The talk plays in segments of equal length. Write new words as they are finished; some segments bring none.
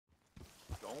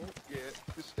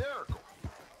Hysterical.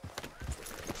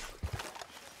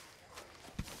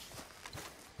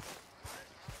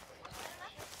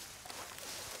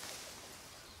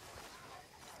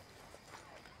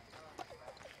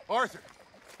 Arthur,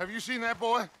 have you seen that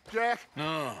boy, Jack?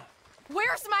 No.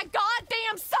 Where's my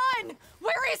goddamn son?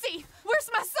 Where is he? Where's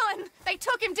my son? They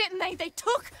took him, didn't they? They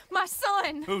took my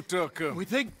son. Who took him? We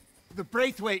think the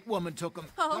Braithwaite woman took him.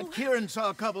 Oh. Kieran saw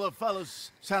a couple of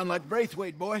fellows sound like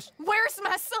Braithwaite boys. Where's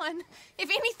my son? If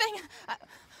anything,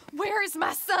 where is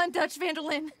my son, Dutch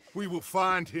Vanderlyn? We will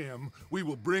find him, we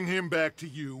will bring him back to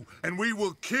you, and we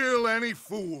will kill any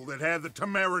fool that had the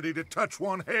temerity to touch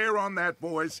one hair on that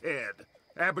boy's head.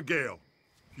 Abigail,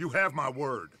 you have my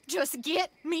word. Just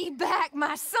get me back,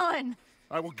 my son.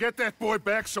 I will get that boy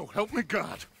back, so help me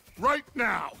God. Right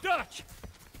now. Dutch!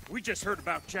 We just heard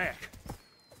about Jack.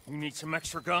 You need some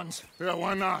extra guns? Yeah,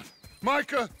 why not?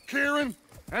 Micah, Kieran,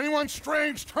 anyone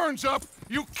strange turns up,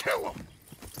 you kill him.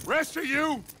 Rest of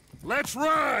you, let's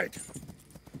ride.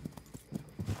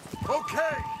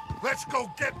 Okay, let's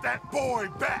go get that boy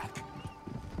back.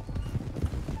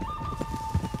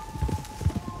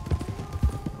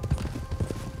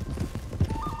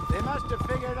 They must have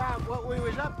figured out what we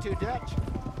was up to, Dutch.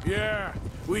 Yeah,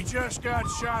 we just got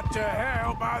shot to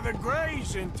hell by the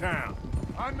Greys in town.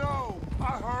 I know,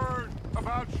 I heard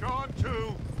about Sean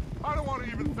too. I don't want to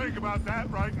even think about that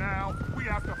right now. We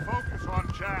have to focus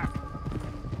on Jack.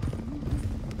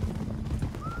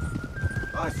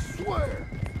 I swear,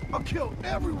 I'll kill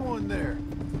everyone there.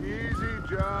 Easy,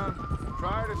 John.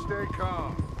 Try to stay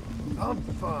calm. I'm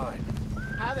fine.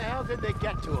 How the hell did they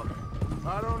get to him?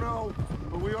 I don't know,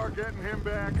 but we are getting him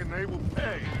back and they will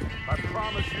pay. I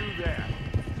promise you that.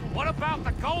 What about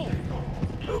the gold?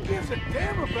 Who gives a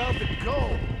damn about the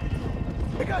gold?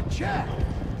 They got Jack.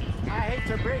 I hate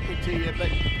to break it to you,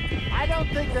 but I don't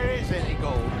think there is any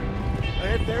gold. Or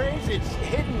if there is, it's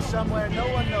hidden somewhere no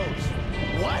one knows.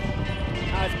 What?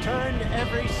 I've turned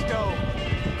every stone.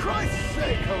 Christ's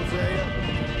sake, Hosea!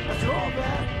 After all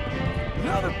that,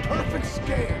 another perfect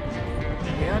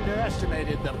scam. We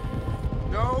underestimated them.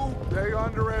 No, they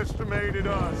underestimated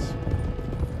us.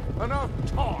 Enough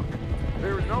talk.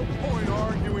 There is no point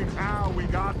arguing how we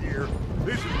got here.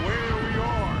 This is where we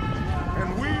are.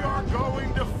 And we are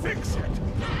going to fix it.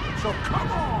 So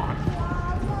come on!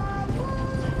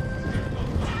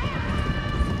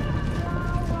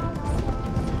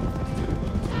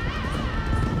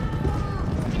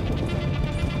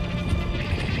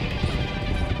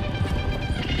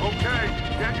 Okay,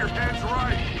 get your heads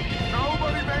right.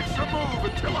 Nobody makes a move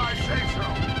until I say so.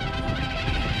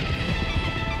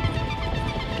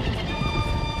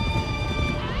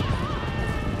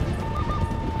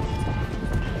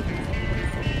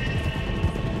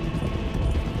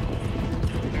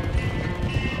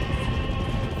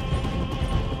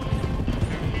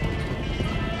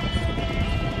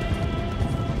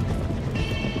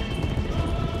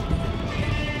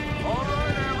 All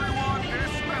right, everyone,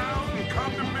 dismount and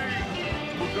come to me.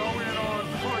 We'll go in on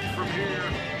foot from here.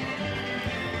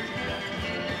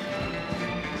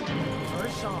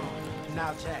 First song.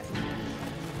 Now, Jack.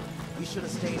 We should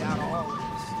have stayed out of all of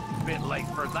this. Bit late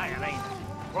for that, ain't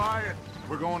it? Quiet.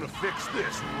 We're going to fix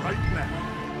this right now.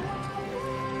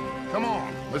 Come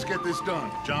on, let's get this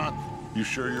done. John, you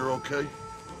sure you're okay?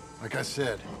 Like I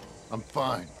said, I'm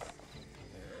fine.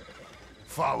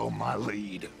 Follow my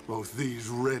lead. Both these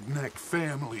redneck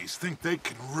families think they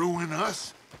can ruin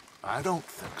us? I don't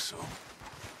think so.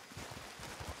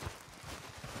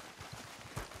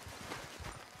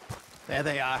 There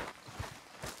they are.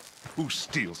 Who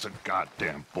steals a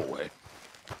goddamn boy?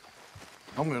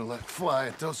 I'm gonna let fly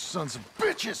at those sons of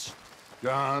bitches!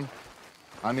 John,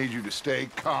 I need you to stay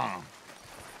calm.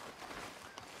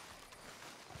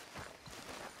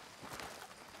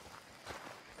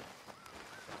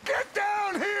 Get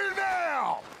down here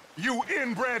now! You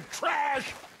inbred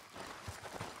trash!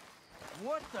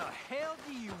 What the hell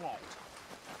do you want?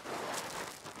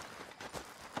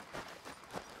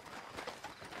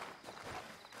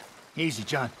 Easy,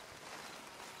 John.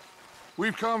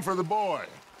 We've come for the boy.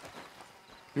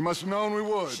 You must have known we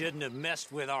would. Shouldn't have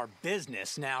messed with our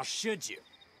business now, should you?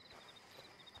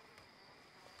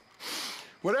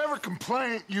 Whatever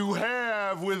complaint you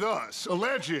have with us,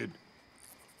 alleged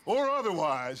or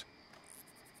otherwise,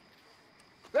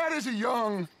 that is a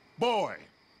young boy.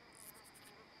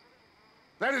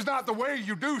 That is not the way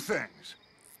you do things.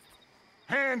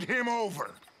 Hand him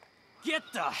over. Get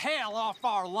the hell off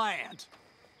our land!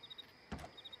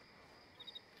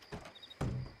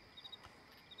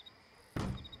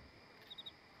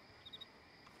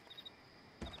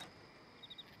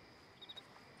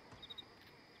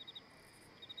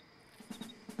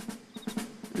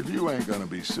 if you ain't gonna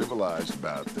be civilized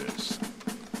about this.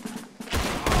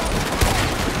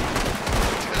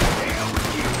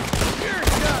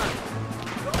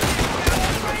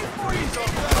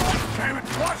 Damn it,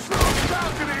 watch those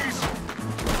balconies!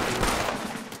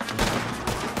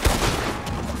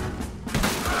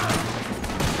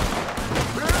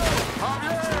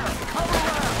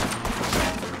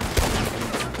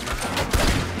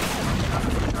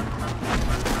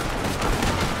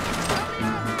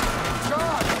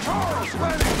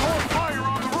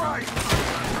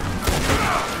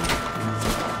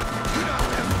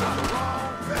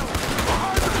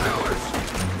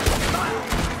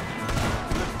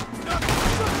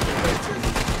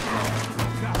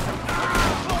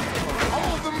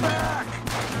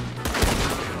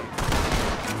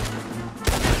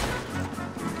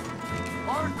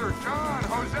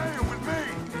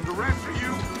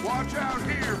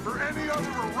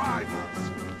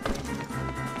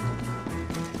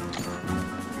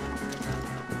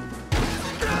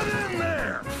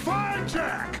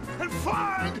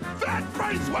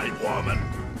 Braithwaite woman!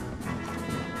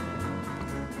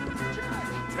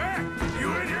 Jack, you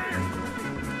in here?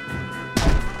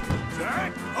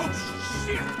 Jack? Oh,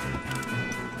 shit!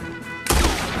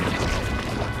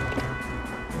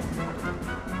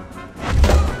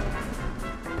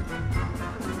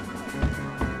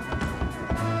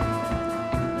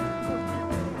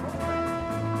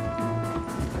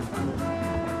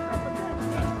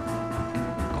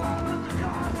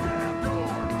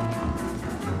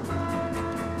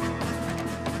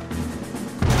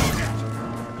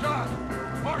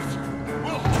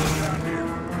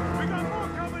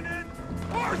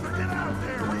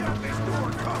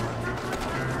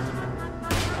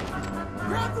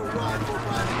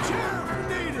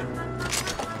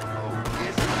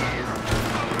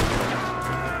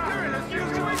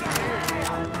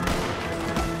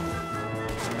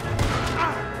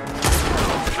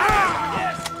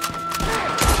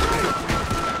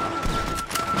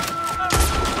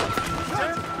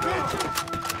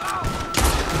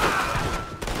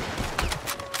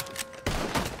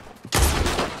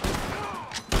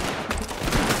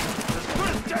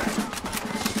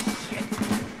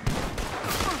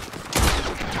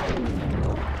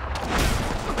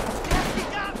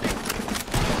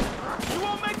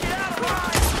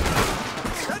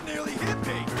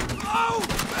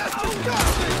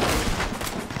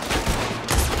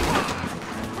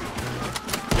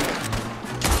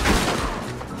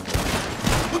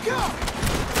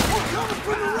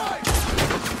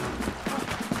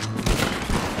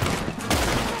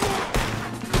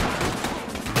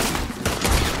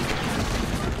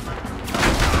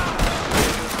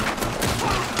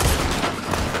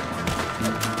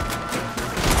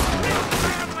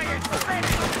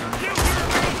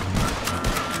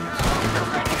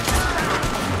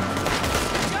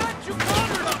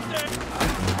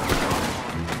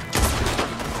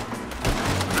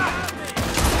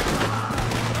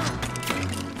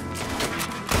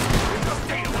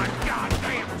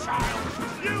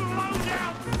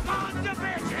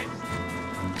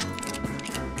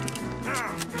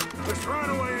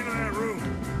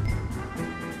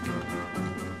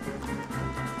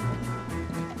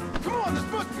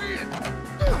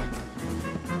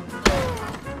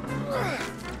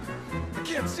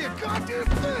 See a goddamn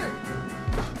thing!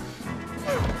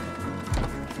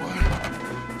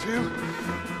 1, 2,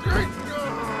 3, go!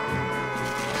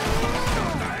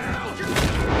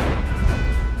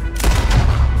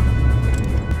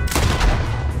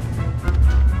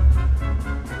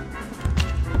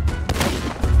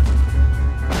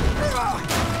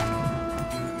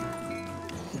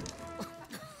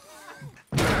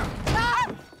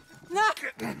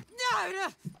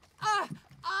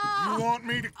 You want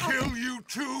me to kill you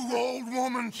too, old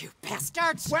woman? You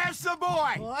bastards! Where's the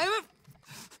boy?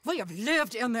 We have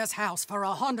lived in this house for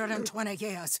 120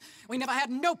 years. We never had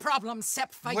no problems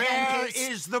except for Where Yankees.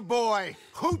 is the boy?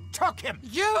 Who took him?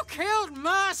 You killed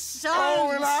my son!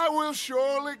 Oh, and I will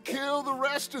surely kill the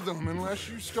rest of them unless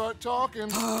you start talking.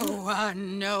 Oh, I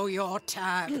know your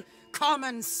type.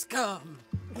 Common scum.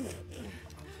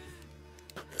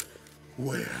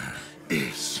 Where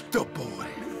is the boy?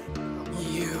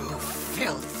 You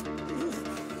filth.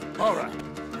 All right,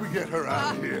 we get her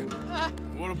out of here.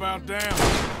 What about down?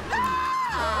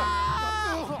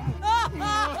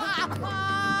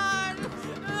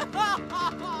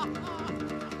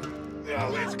 Now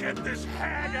let's get this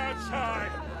hag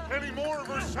outside. Any more of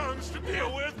her sons to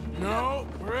deal with? No,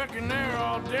 reckon they're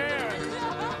all dead.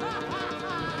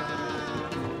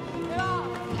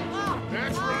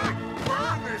 That's right.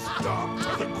 Burn this dump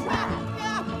to the ground.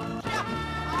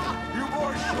 You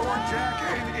boys sure Jack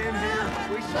ain't in here?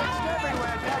 We searched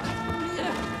everywhere,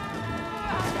 Dutch.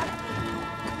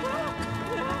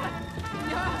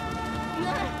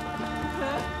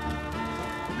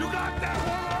 You got that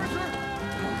one, Arthur?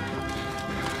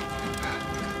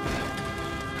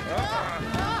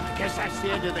 Guess that's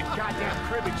the end of the goddamn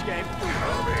cribbage game.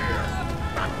 Come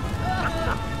here.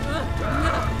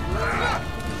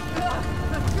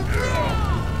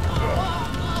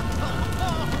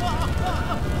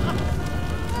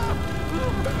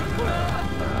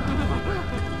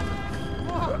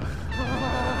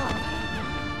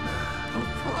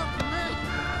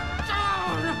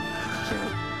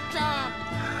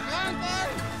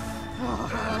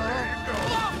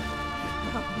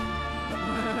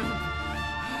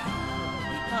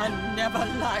 I never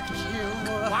liked you.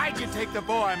 Why'd you take the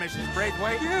boy, Mrs.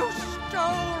 Braithwaite? You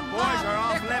stole Boys my are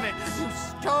off liquor. limits. You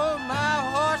stole my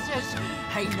horses.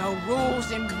 Ain't no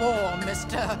rules in war,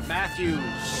 mister. Matthews,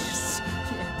 Yes,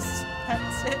 yes,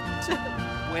 that's it.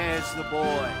 where's the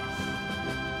boy?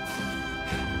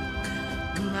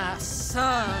 My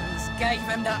sons gave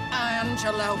him to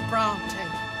Angelo Bronte.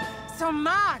 So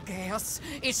my guess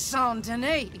is Saint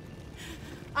Denis.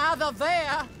 Either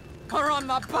there or on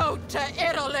the boat to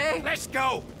Italy. Let's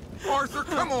go. Arthur,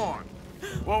 come on.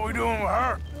 What we doing with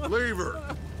her? Leave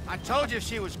her. I told you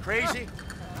she was crazy.